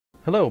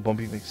Hello,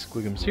 Bumpy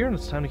McSquigums here, and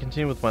it's time to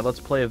continue with my Let's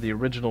Play of the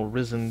original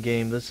Risen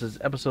game. This is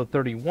episode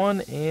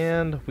 31,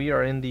 and we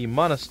are in the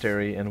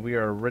Monastery, and we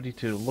are ready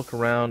to look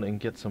around and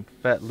get some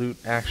fat loot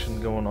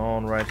action going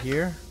on right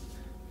here.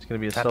 It's going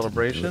to be a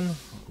celebration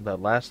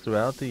that lasts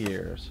throughout the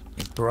years.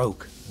 It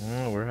broke.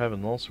 We're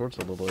having all sorts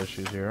of little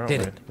issues here, aren't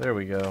Did we? it? There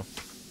we go.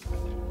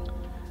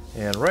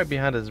 And right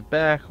behind his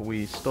back,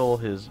 we stole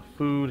his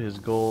food, his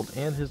gold,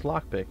 and his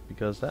lockpick,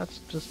 because that's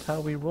just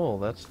how we roll.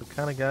 That's the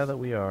kind of guy that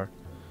we are.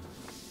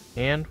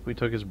 And we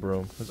took his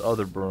broom, his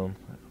other broom.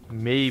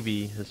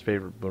 Maybe his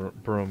favorite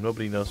broom.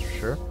 Nobody knows for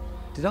sure.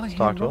 Did I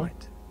hear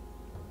right?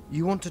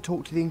 You want to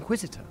talk to the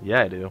Inquisitor?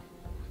 Yeah, I do.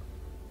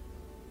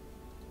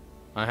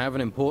 I have an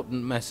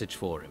important message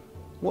for him.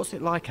 What's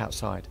it like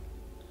outside?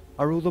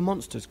 Are all the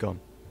monsters gone?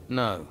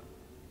 No,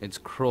 it's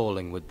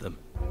crawling with them.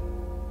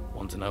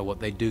 Want to know what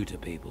they do to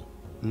people?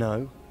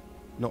 No,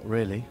 not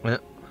really.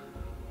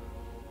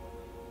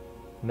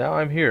 Now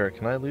I'm here.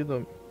 Can I leave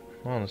the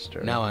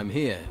monastery? Now I'm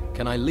here.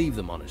 Can I leave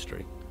the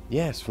monastery?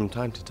 Yes, from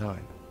time to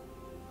time.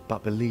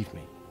 But believe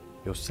me,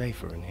 you're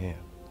safer in here.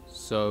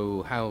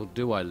 So how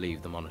do I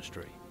leave the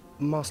monastery?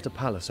 Master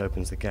Pallas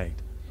opens the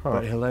gate,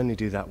 but he'll only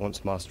do that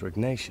once Master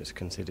Ignatius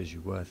considers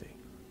you worthy.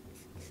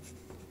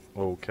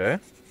 Okay.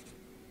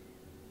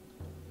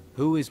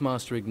 Who is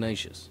Master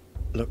Ignatius?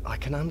 Look, I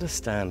can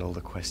understand all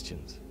the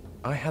questions.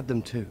 I had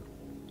them too.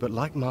 But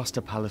like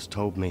Master Pallas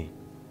told me,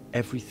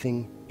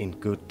 everything in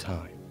good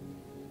time.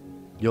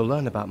 You'll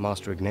learn about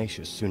Master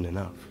Ignatius soon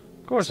enough.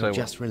 Of course I so will.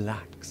 just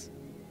relax.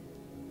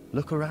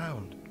 Look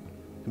around.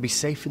 And be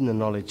safe in the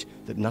knowledge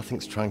that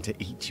nothing's trying to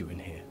eat you in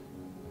here.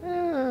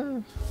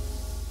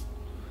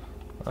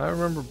 I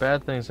remember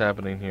bad things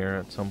happening here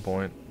at some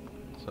point.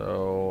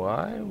 So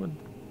I would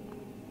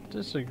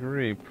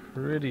disagree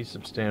pretty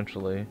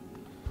substantially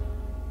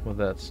with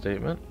that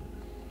statement.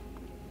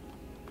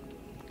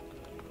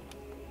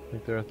 I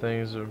think there are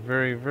things that are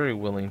very, very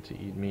willing to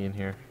eat me in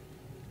here.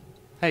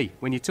 Hey,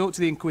 when you talk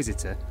to the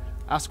Inquisitor,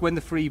 ask when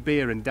the free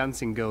beer and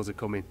dancing girls are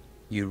coming.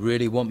 You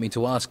really want me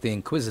to ask the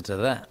Inquisitor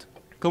that?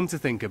 Come to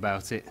think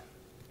about it,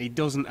 he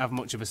doesn't have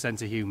much of a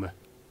sense of humour.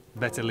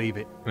 Better leave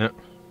it. Yeah.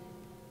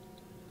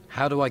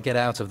 How do I get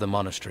out of the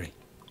monastery?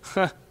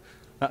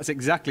 That's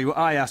exactly what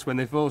I asked when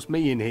they forced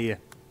me in here.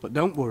 But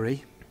don't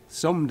worry,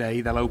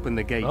 someday they'll open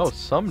the gate. Oh,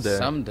 someday.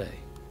 Someday.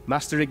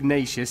 Master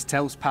Ignatius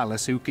tells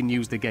Pallas who can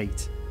use the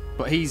gate.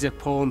 But he's a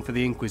pawn for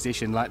the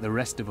Inquisition like the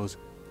rest of us.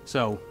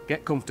 So,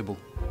 get comfortable.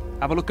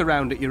 Have a look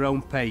around at your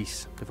own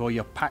pace before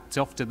you're packed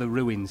off to the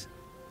ruins.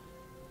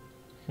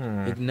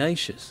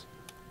 Ignatius.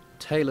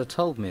 Taylor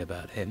told me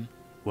about him.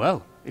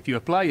 Well, if you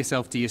apply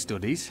yourself to your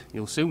studies,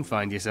 you'll soon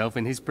find yourself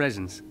in his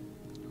presence.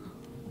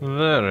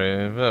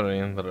 Very, very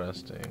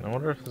interesting. I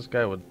wonder if this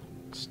guy would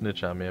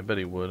snitch on me. I bet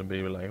he would and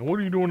be like, "What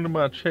are you doing to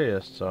my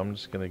chest?" So I'm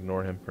just going to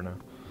ignore him for now.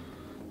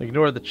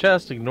 Ignore the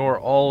chest, ignore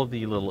all of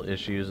the little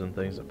issues and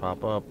things that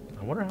pop up.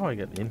 I wonder how I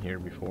got in here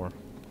before.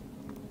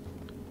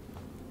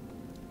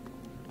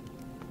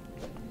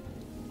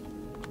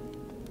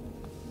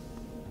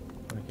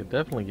 I could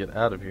definitely get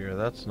out of here.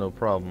 That's no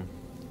problem.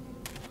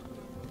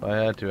 If I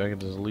had to, I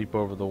could just leap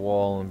over the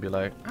wall and be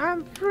like,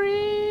 "I'm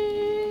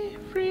free,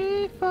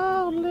 free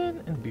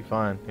falling," and be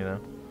fine, you know.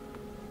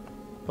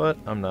 But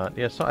I'm not.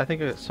 Yeah, so I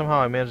think somehow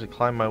I managed to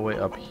climb my way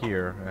up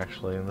here,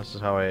 actually, and this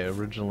is how I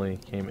originally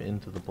came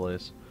into the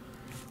place.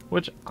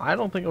 Which I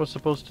don't think I was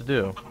supposed to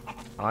do.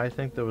 I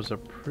think there was a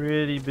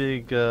pretty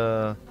big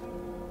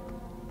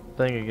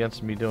thing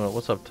against me doing it.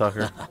 What's up,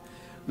 Tucker?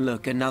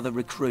 Look, another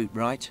recruit,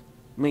 right?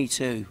 Me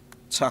too.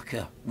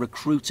 Tucker,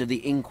 recruit of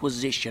the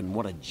Inquisition.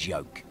 What a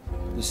joke.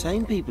 The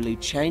same people who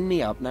chained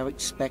me up now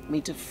expect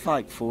me to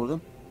fight for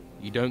them?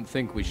 You don't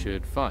think we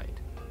should fight?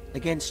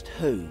 Against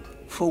who?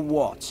 For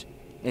what?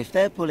 If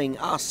they're pulling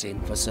us in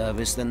for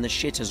service, then the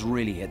shit has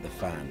really hit the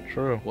fan.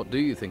 True. What do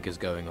you think is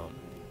going on?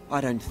 I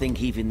don't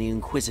think even the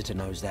Inquisitor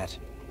knows that.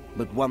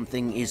 But one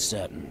thing is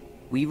certain.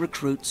 We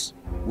recruits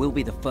will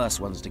be the first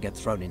ones to get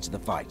thrown into the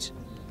fight.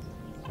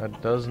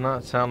 That does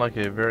not sound like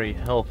a very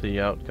healthy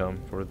outcome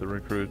for the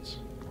recruits.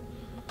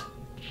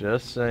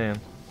 Just saying.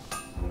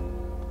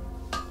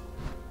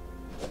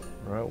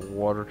 Alright,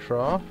 water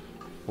trough,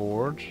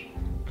 forge.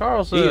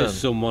 Carlson! Here's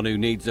someone who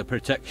needs the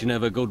protection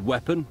of a good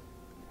weapon.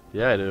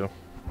 Yeah, I do.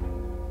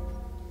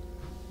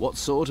 What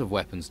sort of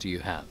weapons do you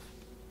have?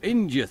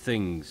 Injure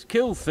things,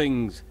 kill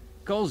things,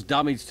 cause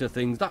damage to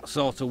things, that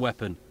sort of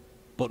weapon.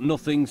 But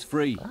nothing's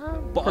free.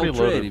 But I'll pretty trade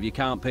loaded. if you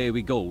can't pay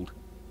with gold.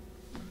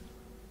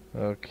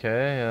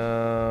 Okay,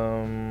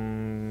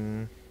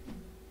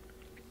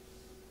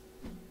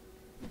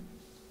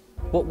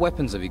 What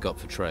weapons have you got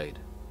for trade?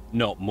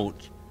 Not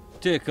much.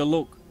 Take a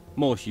look.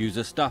 Most use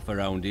a staff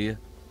around here.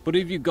 But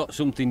if you've got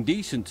something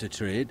decent to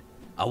trade,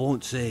 I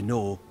won't say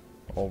no.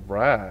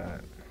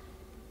 alright.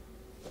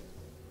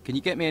 Can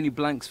you get me any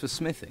blanks for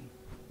smithing?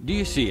 Do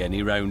you see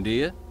any round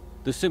here?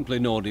 There's simply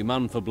no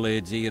demand for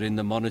blades here in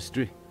the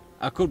monastery.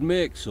 I could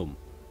make some,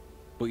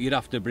 but you'd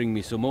have to bring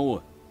me some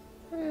more.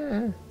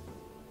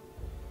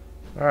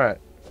 Alright.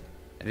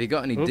 Have you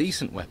got any Oops.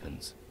 decent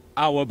weapons?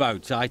 How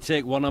about I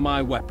take one of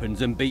my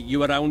weapons and beat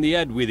you around the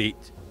head with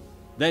it?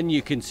 Then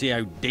you can see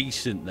how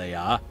decent they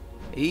are.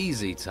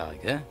 Easy,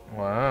 Tiger.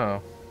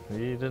 Wow. He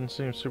didn't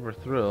seem super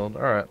thrilled.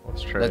 Alright,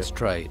 let's trade. Let's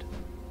trade.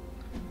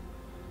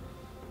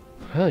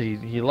 Well,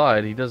 he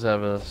lied. He does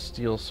have a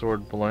steel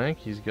sword blank.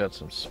 He's got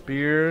some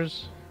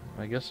spears.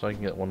 I guess I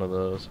can get one of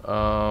those.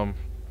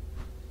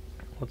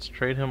 Let's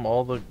trade him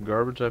all the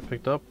garbage I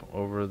picked up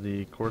over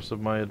the course of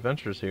my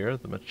adventures here.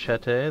 The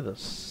machete, the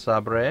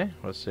sabre,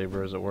 or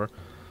saber as it were,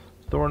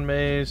 thorn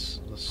mace,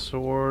 the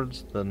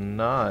swords, the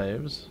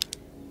knives,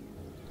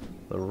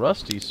 the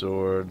rusty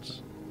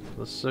swords,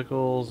 the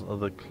sickles,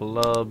 the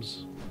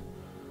clubs.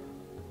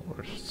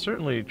 We're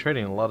certainly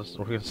trading a lot of.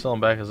 We're going to sell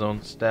him back his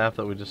own staff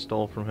that we just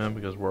stole from him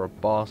because we're a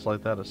boss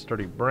like that. A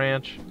sturdy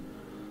branch,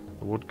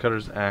 the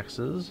woodcutter's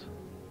axes.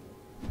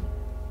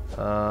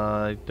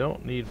 I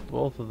don't need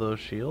both of those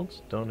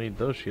shields. Don't need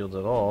those shields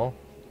at all.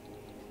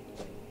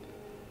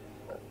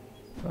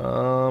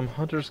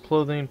 Hunter's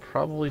clothing,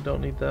 probably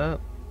don't need that.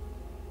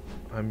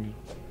 What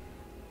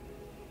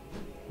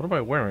am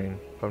I wearing?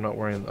 If I'm not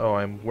wearing, oh,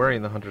 I'm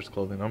wearing the hunter's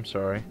clothing. I'm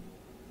sorry.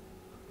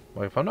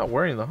 Well, if I'm not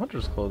wearing the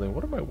hunter's clothing,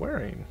 what am I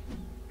wearing?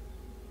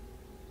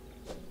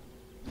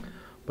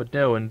 But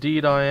no,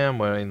 indeed I am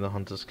wearing the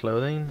hunter's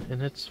clothing,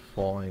 and it's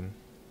fine.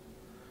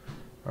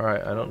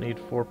 Alright, I don't need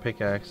 4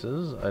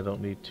 pickaxes, I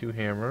don't need 2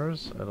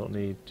 hammers, I don't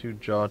need 2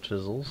 jaw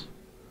chisels,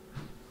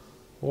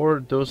 or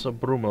dos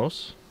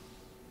brumos.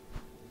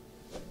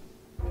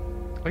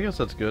 I guess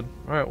that's good.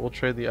 Alright, we'll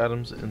trade the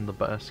items in the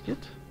basket.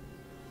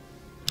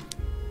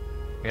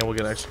 And we'll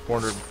get an extra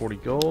 440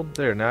 gold.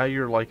 There, now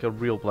you're like a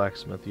real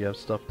blacksmith, you have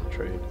stuff to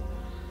trade.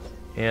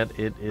 And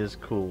it is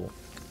cool.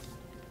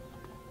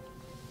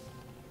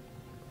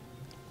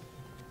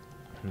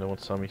 No one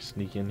saw me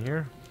sneak in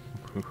here.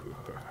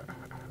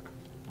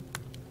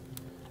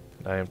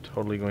 I am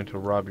totally going to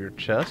rob your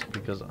chest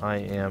because I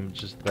am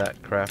just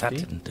that crafty. That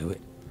didn't do it.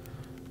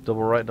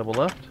 Double right, double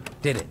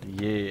left. Did it?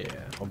 Yeah,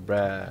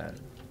 alright.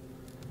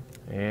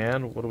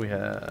 And what do we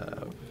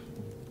have?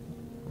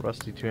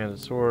 Rusty two-handed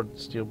sword,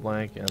 steel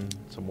blank, and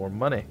some more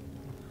money.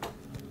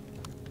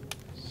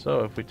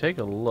 So if we take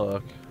a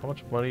look, how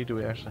much money do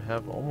we actually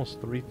have? Almost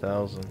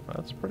 3,000.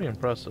 That's pretty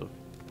impressive.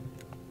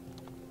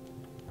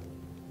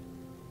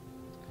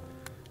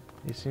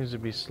 He seems to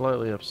be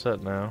slightly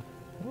upset now.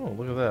 Oh,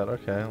 look at that.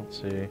 Okay,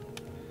 let's see.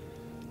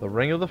 The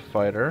Ring of the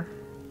Fighter.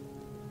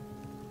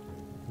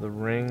 The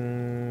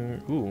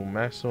ring... Ooh,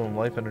 maximum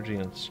life energy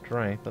and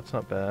strength. That's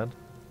not bad.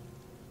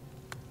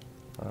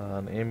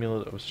 An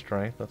amulet of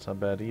strength. That's not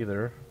bad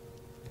either.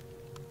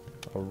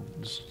 A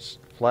just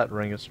flat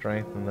ring of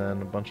strength and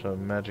then a bunch of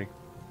magic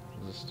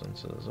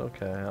resistances.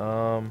 Okay,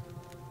 I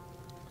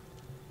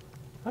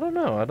don't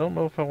know. I don't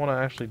know if I want to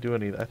actually do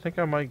any... I think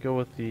I might go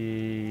with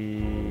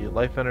the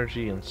life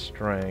energy and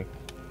strength.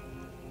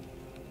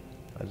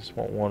 I just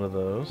want one of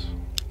those.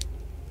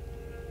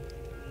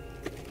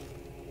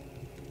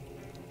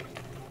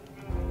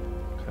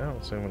 Okay,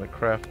 let's see. I'm going to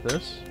craft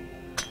this.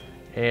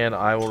 And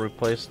I will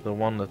replace the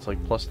one that's like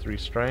 +3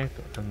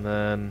 strength. And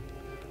then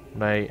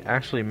when I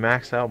actually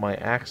max out my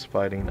axe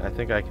fighting, I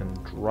think I can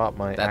drop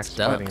my axe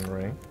fighting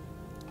ring.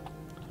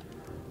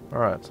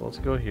 Alright, so let's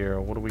go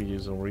here. What are we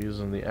using? We're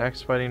using the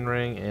axe fighting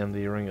ring and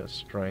the ring of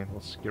strength.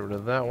 Let's get rid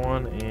of that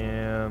one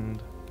and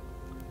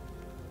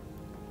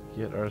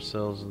get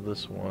ourselves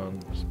this one.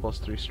 It's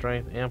 +3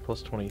 strength and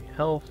 +20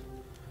 health.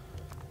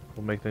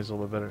 We'll make things a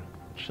little bit better.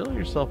 Chill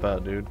yourself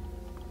out, dude.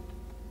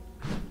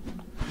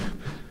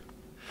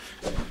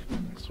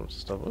 Sort of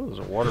stuff. Oh, there's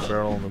a water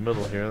barrel in the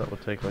middle here that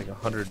would take like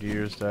 100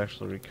 years to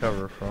actually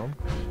recover from.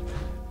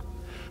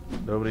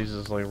 Nobody's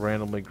just like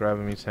randomly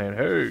grabbing me saying,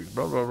 "Hey,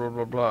 blah blah blah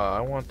blah blah.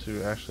 I want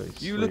to actually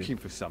sleep." You looking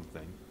for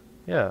something?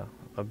 Yeah,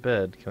 a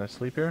bed. Can I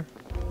sleep here?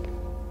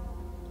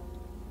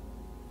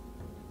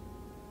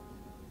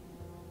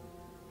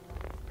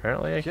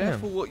 Apparently I can.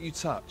 Careful what you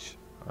touch.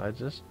 I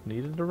just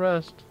needed to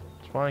rest.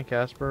 It's fine,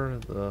 Casper,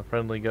 the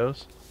friendly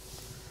ghost.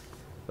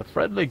 The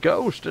friendly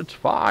ghost, it's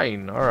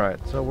fine.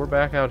 Alright, so we're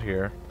back out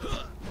here.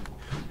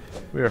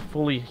 We are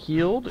fully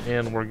healed,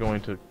 and we're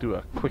going to do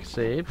a quick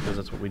save, because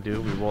that's what we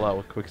do. We roll out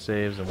with quick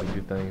saves, and we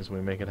do things,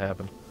 we make it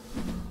happen.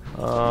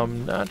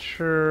 Not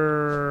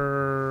sure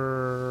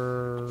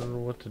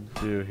what to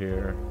do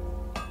here.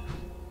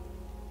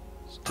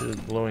 Let's do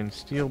glowing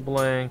steel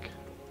blank.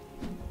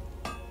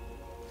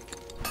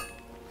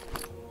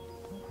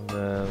 And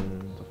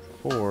then the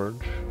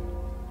forge.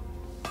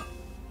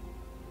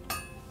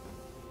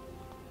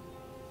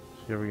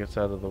 If he ever gets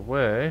out of the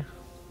way.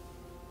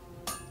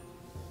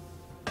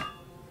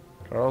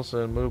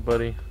 Carlson, move,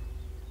 buddy.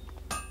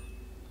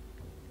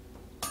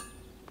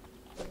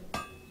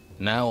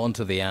 Now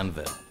onto the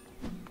anvil.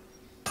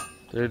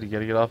 Dude, you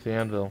gotta get off the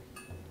anvil.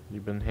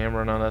 You've been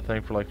hammering on that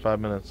thing for like 5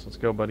 minutes. Let's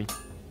go, buddy.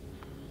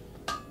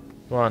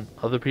 Come on,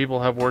 other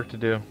people have work to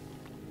do.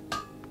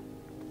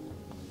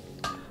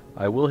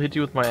 I will hit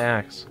you with my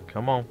axe.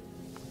 Come on.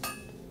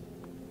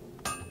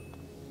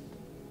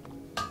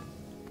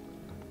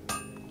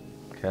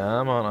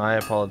 Come on, I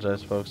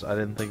apologize, folks. I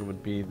didn't think it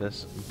would be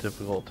this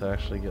difficult to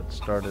actually get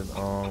started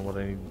on what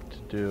I need to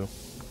do.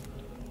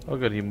 Oh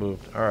good, he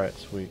moved. Alright,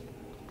 sweet.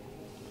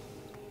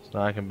 So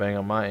now I can bang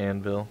on my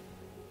anvil.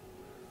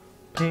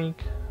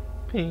 Pink,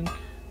 pink,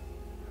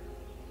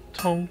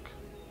 tonk,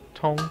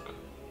 tonk.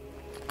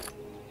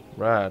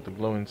 Right, the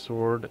glowing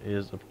sword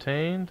is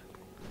obtained.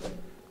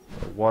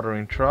 A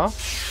watering trough.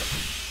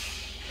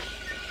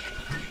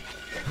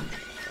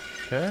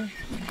 Okay.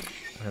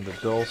 And a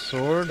dull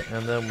sword.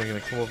 And then we're going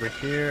to come over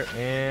here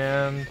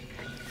and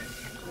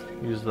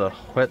use the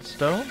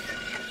whetstone.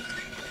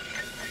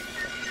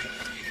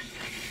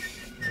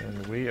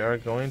 And we are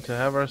going to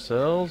have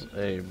ourselves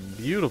a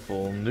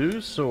beautiful new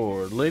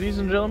sword. Ladies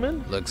and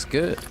gentlemen. Looks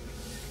good.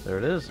 There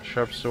it is. A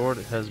sharp sword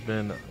has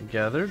been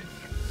gathered.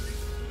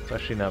 It's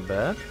actually not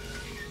bad.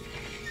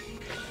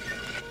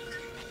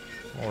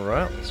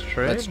 Alright, let's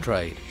trade. Let's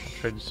trade. I'll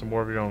trade you some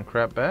more of your own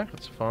crap back.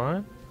 That's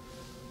fine.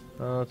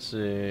 Let's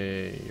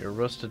see. Your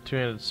rusted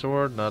two-handed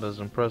sword, not as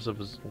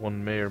impressive as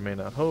one may or may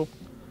not hope.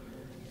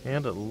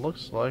 And it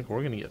looks like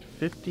we're going to get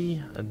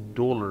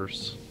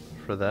 $50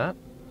 for that.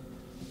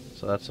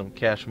 So that's some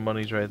cash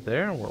monies right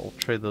there. We'll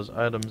trade those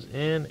items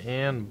in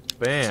and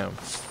bam.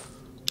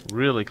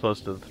 Really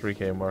close to the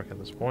 3K mark at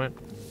this point.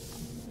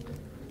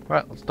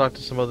 Alright, let's talk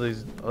to some of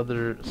these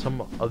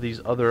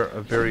other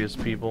various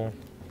people.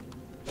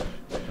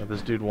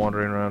 This dude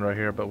wandering around right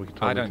here, but we can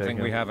totally I don't take think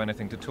him. we have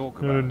anything to talk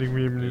about, do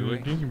we?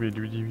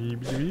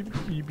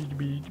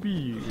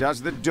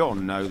 Does the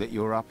Don know that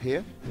you're up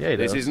here? Yeah, he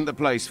does. This isn't the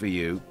place for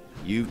you.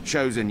 You've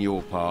chosen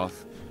your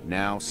path.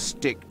 Now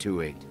stick to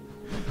it.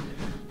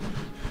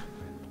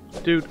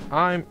 Dude,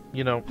 I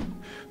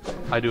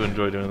do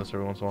enjoy doing this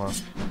every once in a while.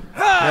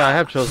 Yeah, I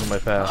have chosen my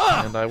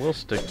path, and I will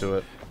stick to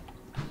it.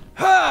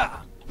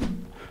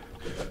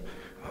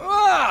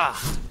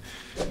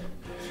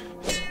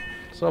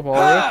 What's up,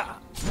 Ulrich?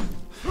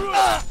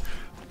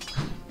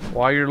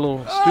 Why are your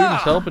little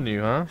students helping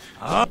you, huh?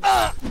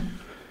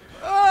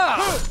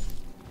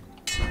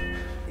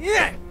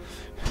 Yeah.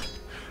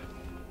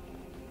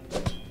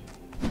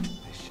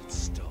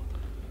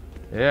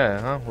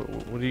 Yeah, huh?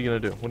 What are you gonna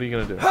do? What are you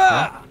gonna do?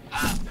 Huh?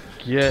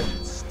 Get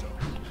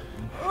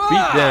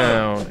beat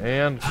down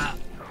and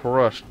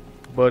crushed,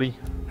 buddy.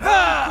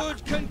 Oh.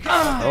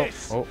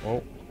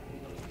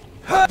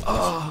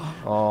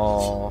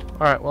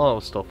 Alright, well, it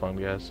was still fun,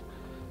 guys.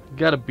 You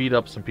gotta beat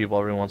up some people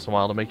every once in a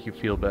while to make you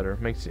feel better.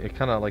 Makes it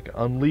kind of like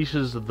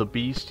unleashes the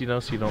beast, you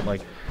know, so you don't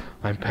like,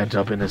 I'm pent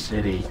up in the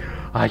city,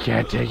 I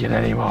can't take it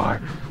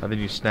anymore. And then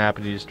you snap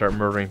and you just start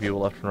murdering people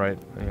left and right,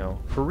 you know,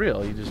 for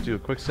real. You just do a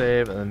quick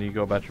save and then you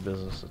go about your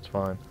business. It's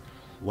fine.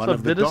 One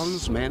of the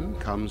Don's men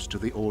comes to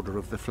the Order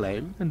of the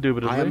Flame.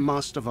 Indubitably. I am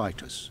Master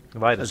Vitus.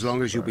 As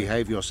long as you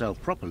behave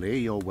yourself properly,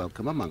 you're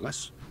welcome among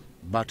us.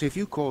 But if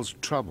you cause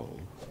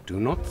trouble, do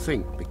not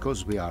think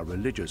because we are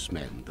religious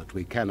men that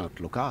we cannot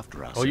look after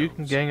ourselves. Oh, you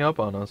can gang up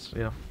on us,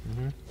 yeah.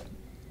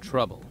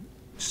 Trouble.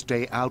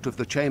 Stay out of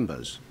the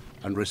chambers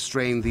and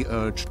restrain the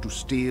urge to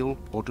steal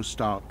or to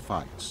start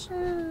fights.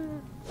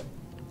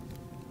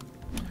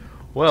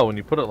 Well, when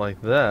you put it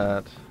like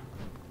that...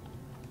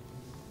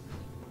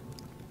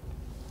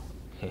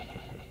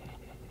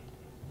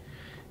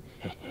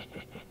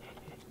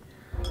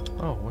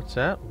 Oh, what's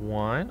that?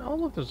 Wine? Oh,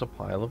 look, there's a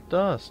pile of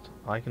dust.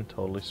 I can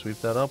totally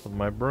sweep that up with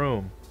my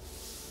broom.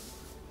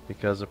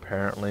 Because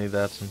apparently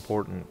that's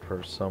important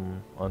for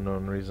some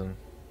unknown reason.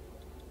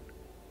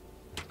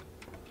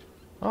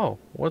 Oh,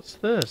 what's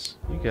this?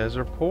 You guys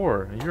are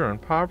poor. You're in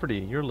poverty.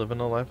 You're living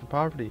a life of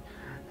poverty.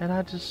 And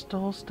I just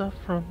stole stuff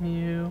from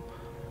you.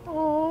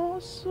 Oh,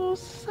 so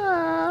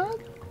sad.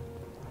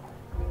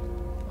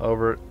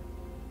 Over it.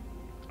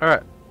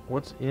 Alright,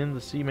 what's in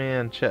the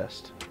Seaman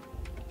chest?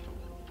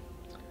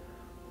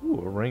 Ooh,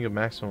 a ring of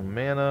maximum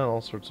mana, all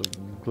sorts of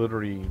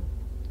glittery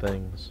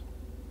things.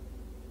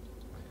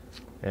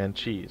 And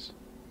cheese.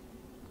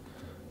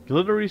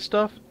 Glittery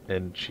stuff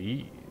and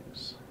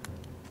cheese.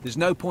 There's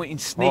no point in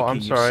sneaking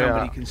I'm sorry, if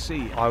somebody can see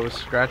you. I was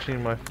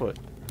scratching my foot.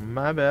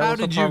 My bad. How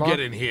did you get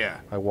in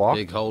here? I walked.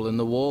 Big hole in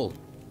the wall.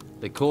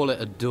 They call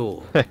it a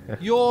door.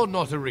 You're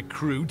not a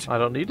recruit. I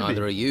don't need to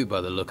Neither be. are you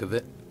by the look of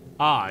it.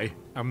 I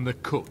am the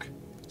cook.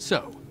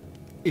 So,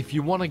 if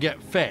you want to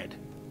get fed,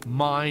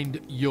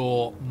 mind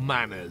your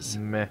manners.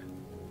 Meh.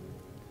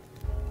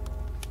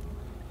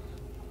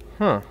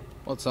 Huh.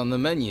 What's on the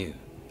menu,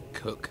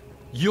 cook?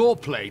 Your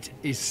plate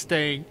is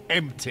staying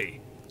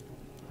empty.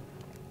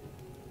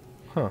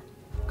 Huh.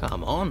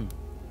 Come on.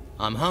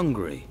 I'm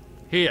hungry.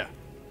 Here,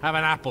 have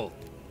an apple.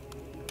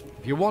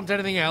 If you want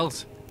anything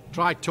else,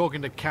 try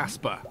talking to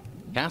Casper.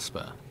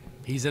 Casper?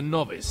 He's a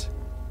novice.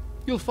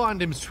 You'll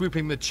find him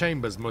sweeping the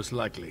chambers, most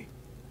likely.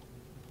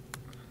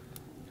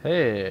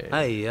 Hey.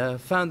 Hey,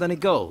 found any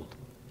gold?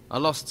 I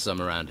lost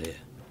some around here.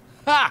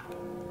 Ha!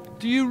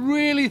 Do you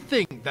really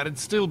think that'd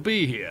still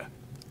be here?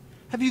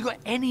 Have you got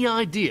any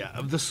idea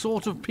of the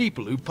sort of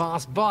people who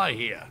pass by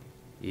here?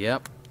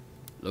 Yep.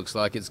 Looks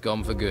like it's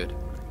gone for good.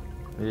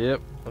 Yep.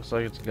 Looks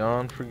like it's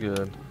gone for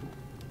good.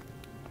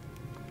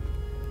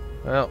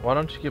 Well, why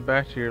don't you get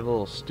back to your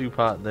little stew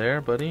pot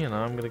there, buddy, and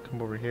I'm gonna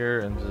come over here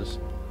and just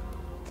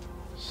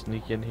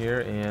sneak in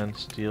here and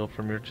steal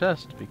from your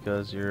chest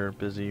because you're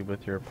busy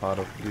with your pot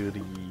of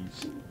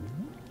goodies.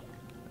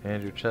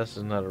 And your chest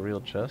is not a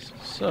real chest,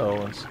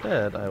 so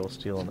instead I will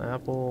steal an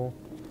apple,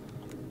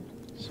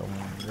 some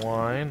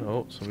wine.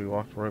 Oh, somebody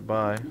walked right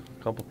by.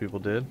 A couple people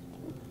did.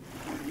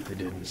 They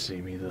didn't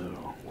see me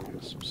though.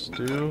 Some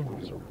stew.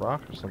 There's a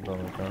rock or something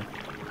on the ground.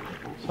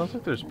 Sounds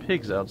like there's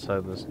pigs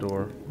outside this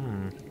door.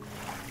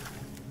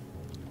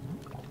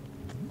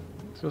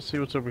 Let's go see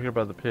what's over here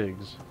by the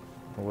pigs.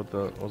 Or what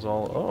the was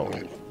all.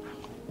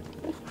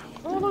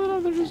 Oh, look at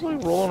them! They're just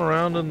like rolling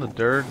around in the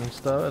dirt and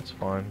stuff. That's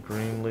fine.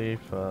 Green leaf.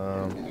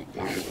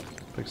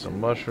 Pick some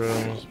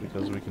mushrooms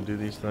because we can do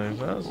these things.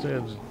 This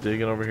dude's just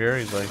digging over here.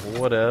 He's like,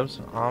 whatevs.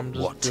 I'm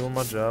just doing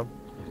my job.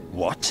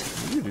 What?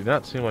 You do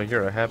not seem like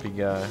you're a happy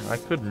guy. I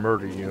could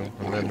murder you,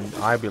 and then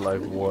I'd be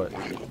like, what?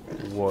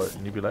 What?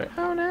 And you'd be like,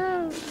 oh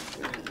no.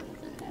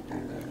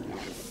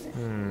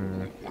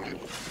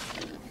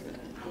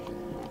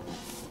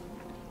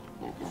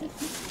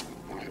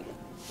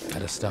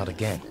 Better start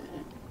again.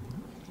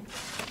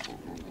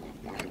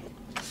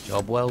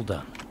 Job well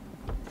done.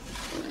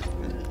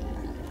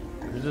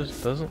 He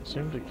just doesn't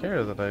seem to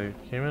care that I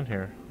came in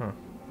here. Huh.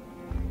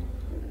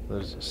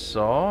 There's a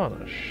saw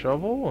and a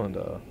shovel and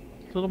a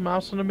little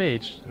mouse and a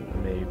mage.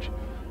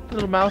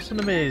 Little mouse in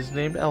a maze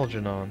named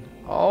Algernon.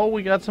 Oh,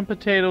 we got some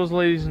potatoes,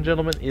 ladies and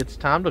gentlemen. It's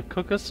time to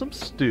cook us some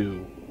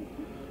stew.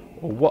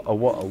 What?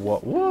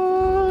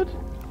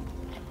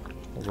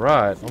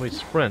 Right, let me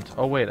sprint.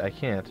 Oh wait, I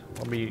can't.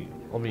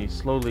 Let me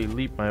slowly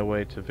leap my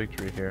way to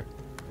victory here.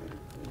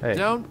 Hey.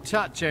 Don't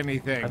touch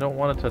anything. I don't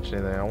want to touch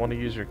anything. I want to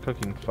use your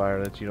cooking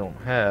fire that you don't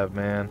have,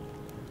 man.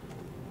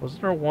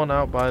 Wasn't there one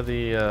out by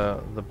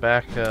the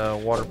back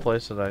water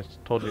place that I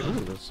told you? Ooh,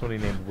 there's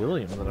somebody named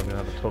William that I'm gonna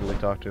have to totally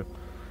talk to.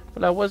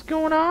 But like, what's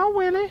going on,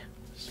 Willie?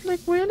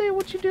 Slick Willie,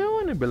 what you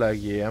doing? And be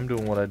like, yeah, I'm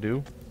doing what I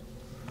do.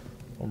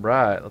 All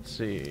right, let's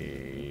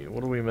see.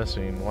 What are we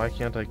missing? Why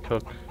can't I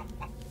cook?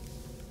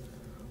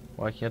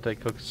 Why can't I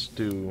cook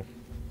stew?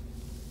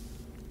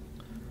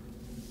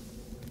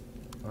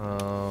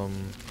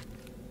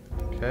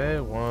 Okay,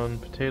 one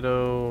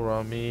potato,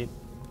 raw meat.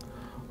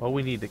 Oh,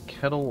 we need a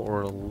kettle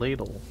or a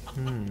ladle.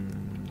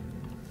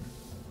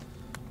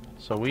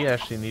 So we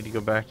actually need to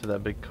go back to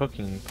that big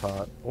cooking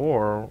pot,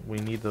 or we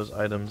need those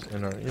items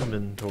in our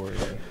inventory.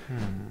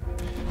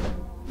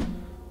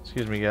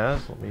 Excuse me,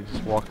 guys. Let me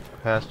just walk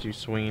past you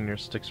swinging your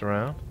sticks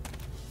around.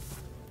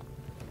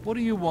 What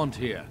do you want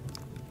here?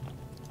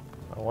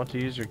 I want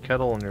to use your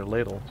kettle and your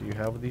ladle. Do you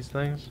have these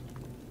things?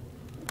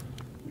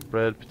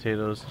 Bread,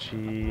 potatoes,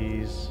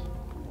 cheese.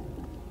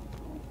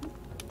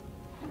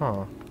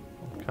 Huh.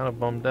 I'm kind of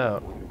bummed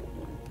out.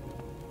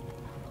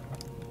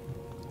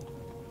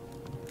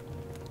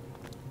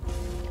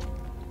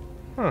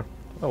 Huh.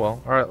 Oh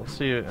well. Alright, let's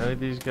see. Any of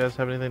these guys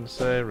have anything to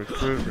say?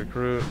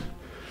 Recruit.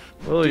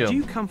 William. Did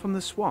you come from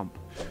the swamp?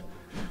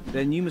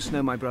 Then you must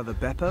know my brother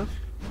Beppo?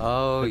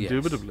 Oh, yes.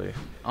 Indubitably.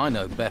 I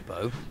know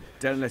Beppo.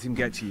 Don't let him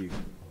get to you.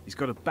 He's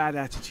got a bad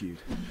attitude.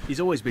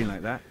 He's always been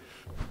like that.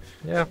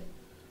 Yeah.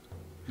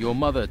 Your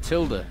mother,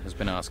 Tilda, has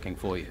been asking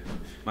for you.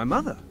 My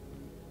mother?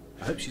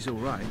 I hope she's all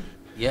right.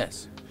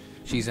 Yes.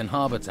 She's in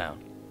Harbour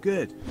Town.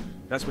 Good.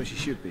 That's where she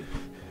should be.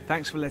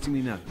 Thanks for letting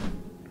me know.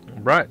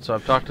 Right, so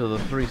I've talked to the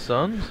three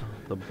sons,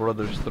 the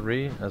brothers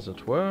three, as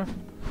it were.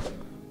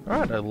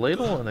 Alright, a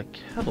ladle and a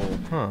kettle,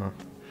 huh?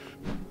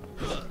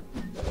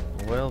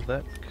 Well,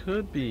 that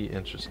could be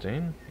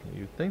interesting.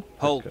 You think?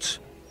 Halt!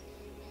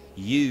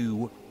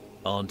 You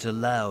aren't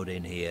allowed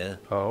in here.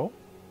 Oh?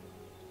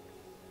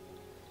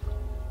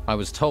 I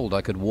was told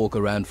I could walk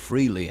around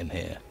freely in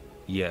here.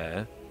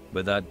 Yeah,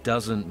 but that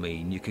doesn't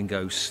mean you can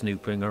go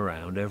snooping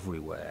around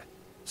everywhere.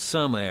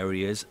 Some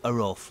areas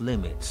are off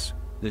limits.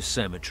 The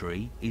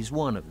cemetery is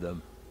one of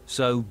them.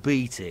 So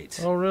beat it.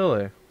 Oh,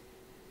 really?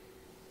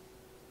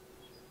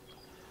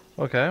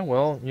 Okay,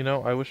 well, you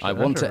know, I wish I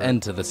want to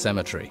enter the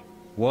cemetery.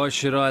 Why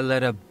should I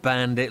let a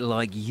bandit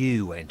like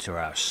you enter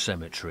our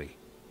cemetery?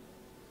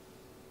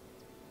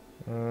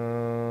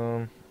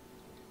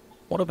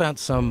 What about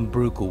some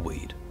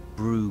brugelweed?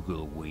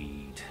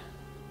 Brugelweed.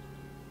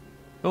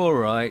 All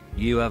right,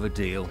 you have a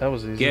deal. That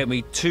was easy. Get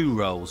me 2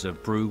 rolls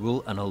of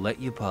Bruegel and I'll let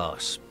you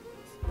pass.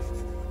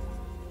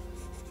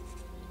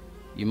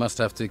 You must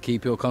have to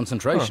keep your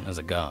concentration as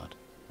a guard.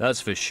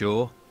 That's for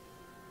sure.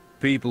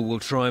 People will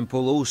try and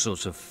pull all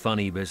sorts of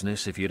funny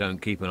business if you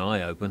don't keep an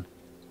eye open.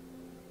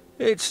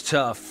 It's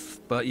tough,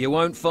 but you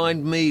won't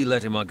find me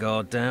letting my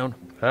guard down.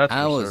 That's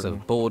Hours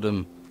of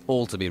boredom,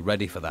 all to be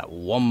ready for that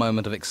one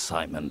moment of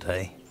excitement,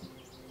 eh?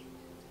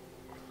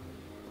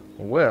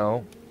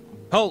 Well...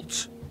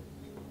 Halt!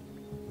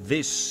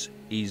 This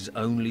is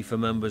only for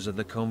members of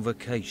the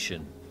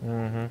Convocation.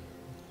 Mm-hmm.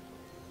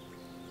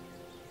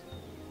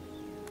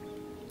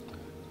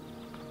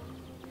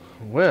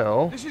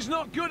 Well... This is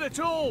not good at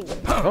all!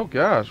 Oh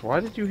gosh,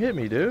 why did you hit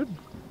me, dude?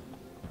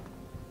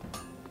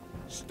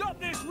 Stop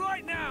this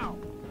right now!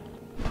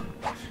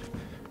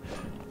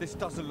 This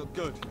doesn't look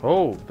good.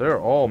 Oh, they're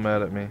all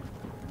mad at me.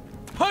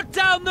 Put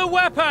down the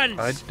weapons!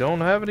 I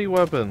don't have any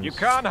weapons. You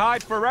can't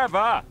hide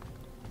forever.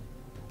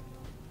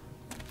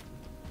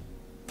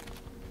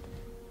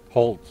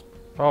 Halt.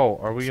 Oh,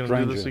 are we going to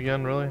do this Stranger.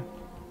 again, really?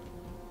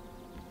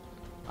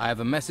 I have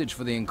a message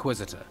for the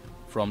Inquisitor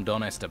from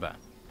Don Esteban.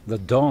 The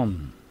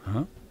Don,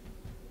 huh?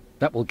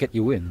 That will get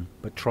you in,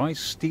 but try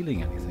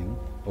stealing anything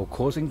or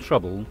causing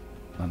trouble,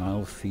 and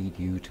I'll feed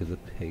you to the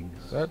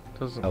pigs. That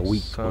doesn't A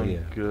week sound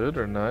clear. good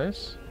or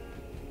nice.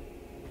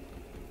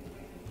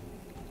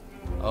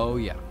 Oh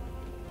yeah,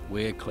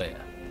 we're clear.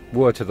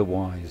 Word to the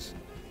wise.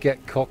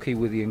 Get cocky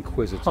with the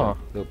Inquisitor. Huh.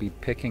 They'll be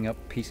picking up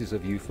pieces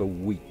of you for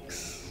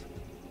weeks.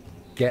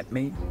 Get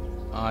me?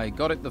 I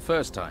got it the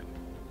first time,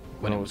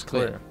 when it was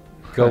clear.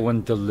 Go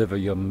and deliver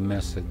your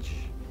message.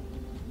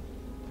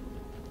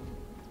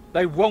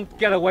 They won't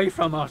get away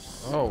from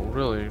us. Oh,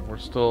 really? We're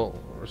still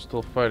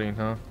fighting,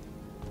 huh?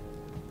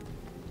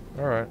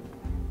 All right.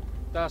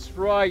 That's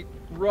right.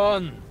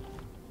 Run.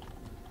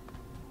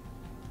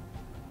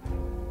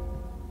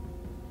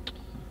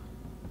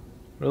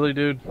 Really,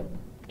 dude?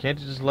 Can't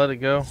you just let it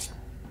go?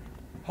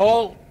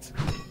 Halt.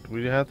 Do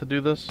we have to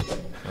do this?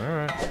 All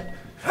right.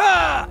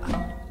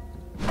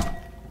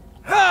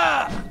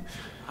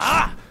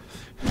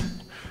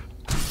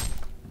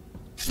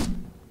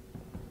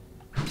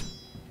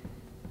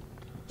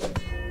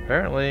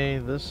 Apparently,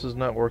 this is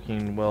not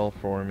working well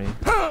for me.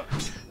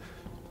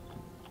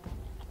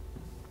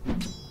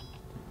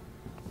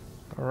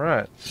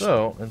 Alright,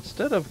 so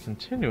instead of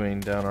continuing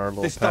down our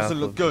little path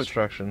of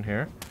destruction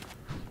here,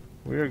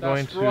 we are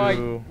going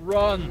to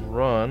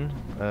run,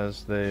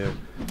 as they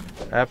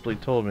aptly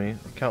told me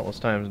countless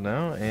times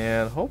now,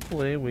 and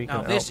hopefully we can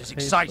outpace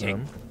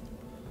them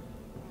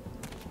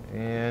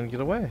and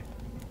get away.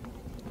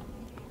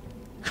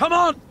 Come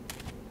on!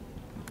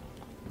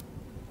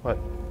 What?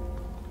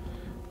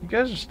 You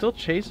guys are still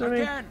chasing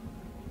me? Come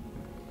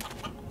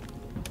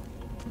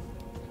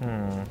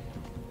on!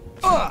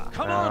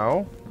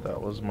 Ow,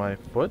 that was my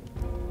foot.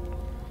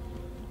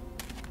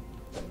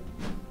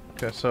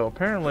 Okay, so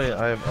apparently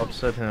I've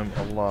upset him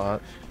a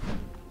lot.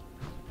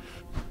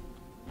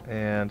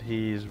 And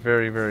he's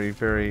very, very,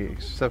 very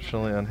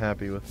exceptionally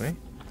unhappy with me.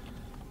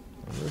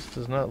 And this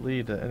does not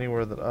lead to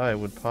anywhere that I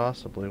would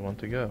possibly want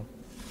to go.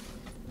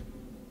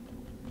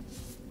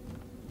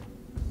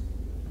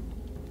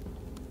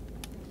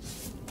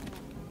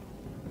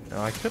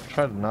 Now I could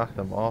try to knock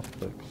them off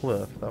the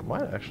cliff. That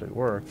might actually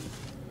work.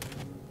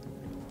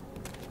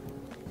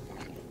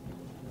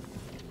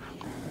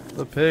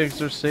 The pigs,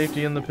 there's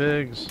safety in the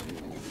pigs.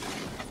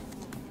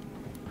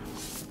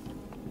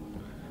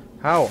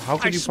 How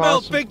could you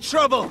possibly? Big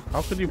trouble.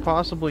 How could you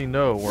possibly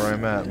know where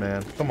I'm at,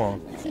 man? Come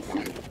on.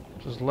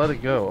 Just let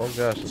it go. Oh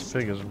gosh, this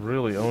pig is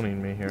really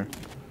owning me here.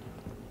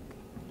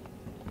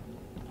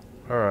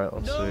 Alright,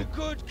 let's see. No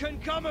good can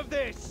come of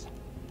this.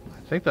 I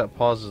think that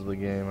pauses the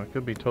game. I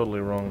could be totally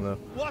wrong though.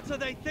 What are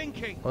they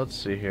thinking? Let's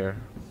see here.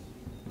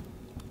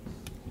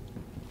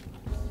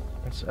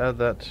 Let's add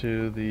that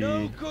to the...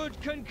 No good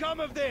can come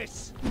of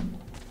this.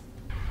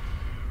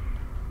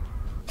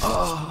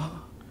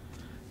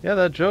 Yeah,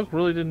 that joke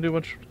really didn't do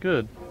much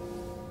good.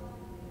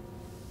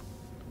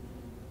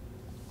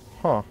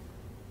 Huh.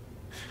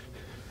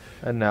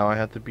 And now I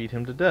have to beat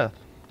him to death.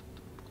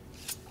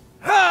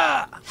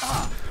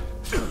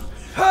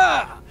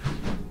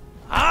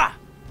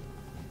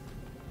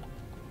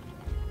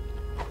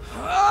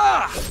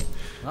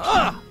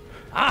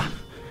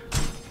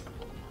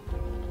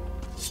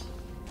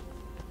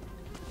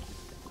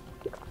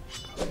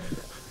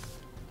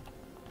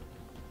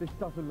 This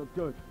doesn't look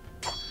good.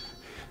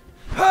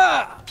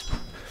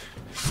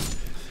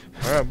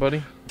 Alright,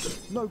 buddy.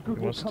 No good.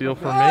 You want to steal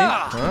from me?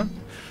 Huh?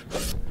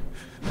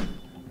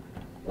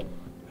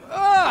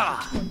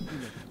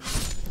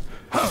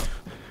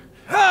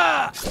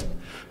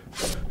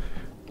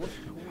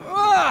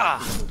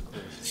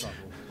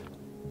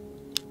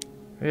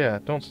 Yeah,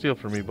 don't steal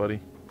from me, buddy.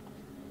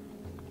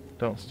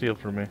 Don't steal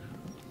from me.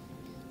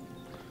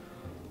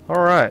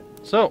 Alright,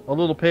 so a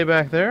little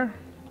payback there.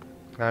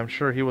 I'm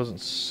sure he wasn't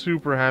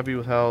super happy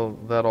with how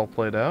that all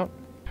played out.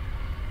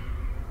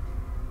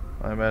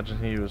 I imagine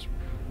he was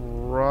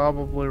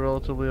probably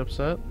relatively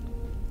upset.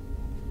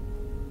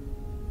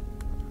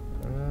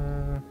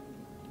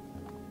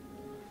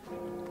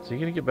 Is he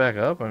gonna get back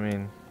up? I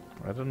mean,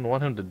 I didn't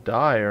want him to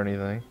die or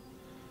anything.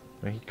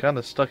 I mean, he kind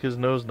of stuck his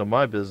nose into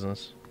my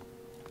business.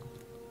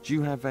 Do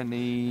you have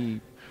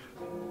any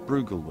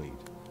brugelweed?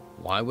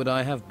 Why would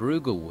I have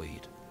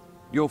brugelweed?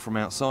 You're from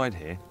outside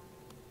here.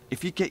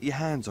 If you get your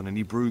hands on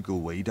any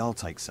brugelweed, I'll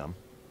take some.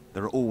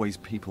 There are always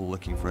people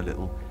looking for a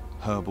little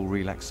herbal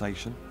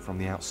relaxation from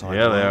the outside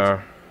Yeah, world. they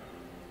are.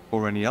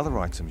 Or any other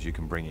items you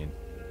can bring in.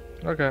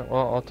 Okay,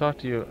 well, I'll talk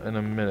to you in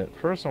a minute.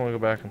 First, I'm going to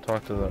go back and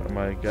talk to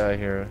my guy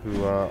here,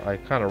 who I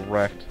kind of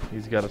wrecked.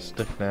 He's got a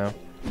stick now.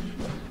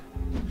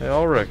 Hey,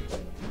 Ulrich.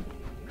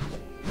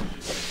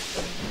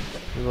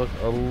 You look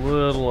a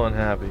little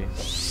unhappy.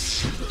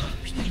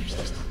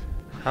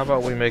 How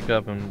about we make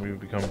up and we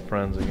become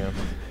friends again?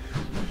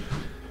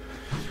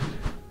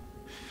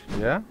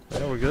 Yeah,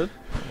 we're good.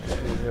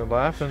 You're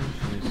laughing.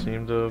 You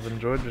seem to have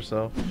enjoyed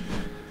yourself.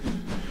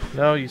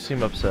 No, you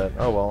seem upset.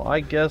 Oh well,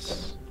 I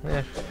guess,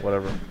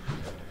 whatever.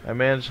 I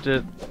managed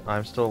it.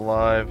 I'm still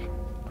alive.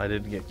 I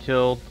didn't get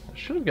killed. I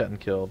should have gotten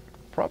killed.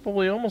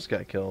 Probably almost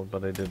got killed,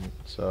 but I didn't,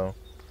 so.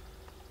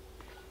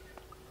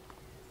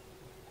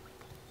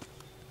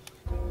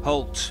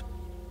 Halt!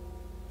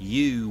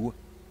 You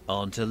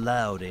aren't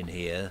allowed in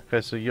here.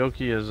 Okay, so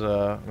Yoki has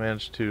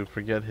managed to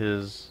forget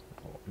his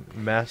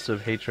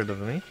massive hatred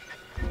of me.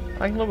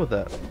 I can live with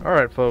that.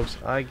 Alright, folks,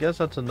 I guess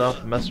that's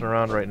enough messing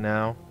around right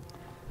now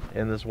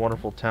in this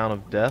wonderful town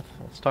of death.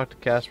 Let's talk to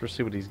Casper,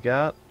 see what he's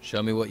got.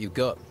 Show me what you've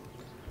got.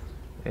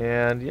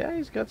 And yeah,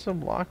 he's got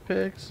some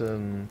lockpicks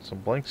and some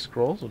blank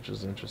scrolls, which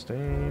is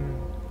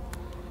interesting.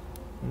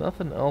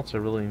 Nothing else I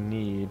really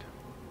need.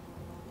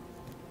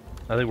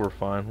 I think we're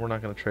fine. We're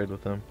not going to trade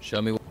with him.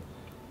 Show me.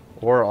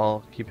 Or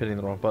I'll keep hitting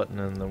the wrong button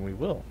and then we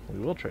will. We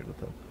will trade with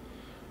him.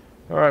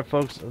 Alright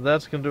folks,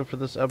 that's going to do it for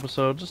this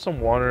episode. Just some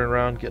wandering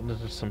around, getting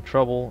into some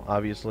trouble.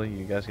 Obviously,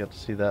 you guys got to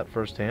see that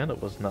firsthand.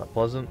 It was not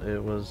pleasant.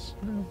 It was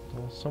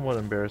somewhat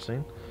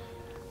embarrassing.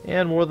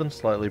 And more than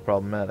slightly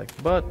problematic.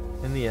 But,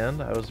 in the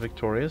end, I was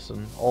victorious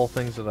in all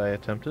things that I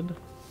attempted.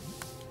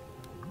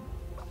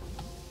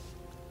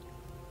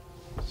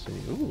 Let's see.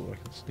 Ooh,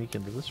 I can sneak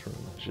into this room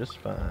just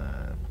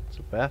fine. It's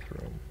a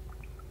bathroom.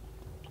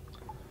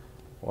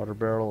 Water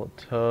barrel,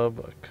 a tub,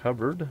 a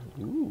cupboard.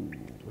 Ooh,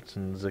 what's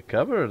in the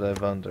cupboard, I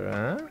wonder,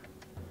 huh?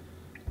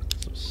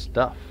 Some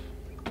stuff.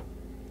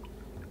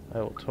 I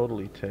will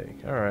totally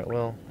take. Alright,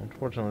 well,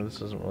 unfortunately this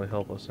doesn't really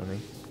help us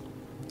any.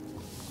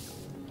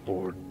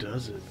 Or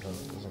does it? No,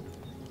 it doesn't.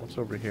 What's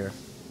over here?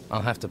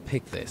 I'll have to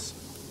pick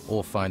this,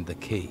 or find the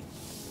key.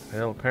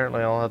 Well,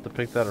 apparently I'll have to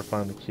pick that or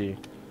find the key.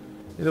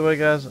 Either way,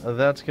 guys,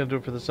 that's going to do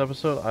it for this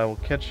episode. I will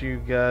catch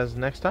you guys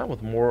next time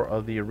with more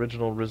of the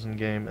original Risen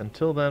game.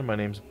 Until then, my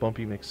name's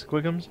Bumpy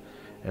McSquigums,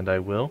 and I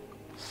will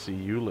see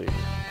you later.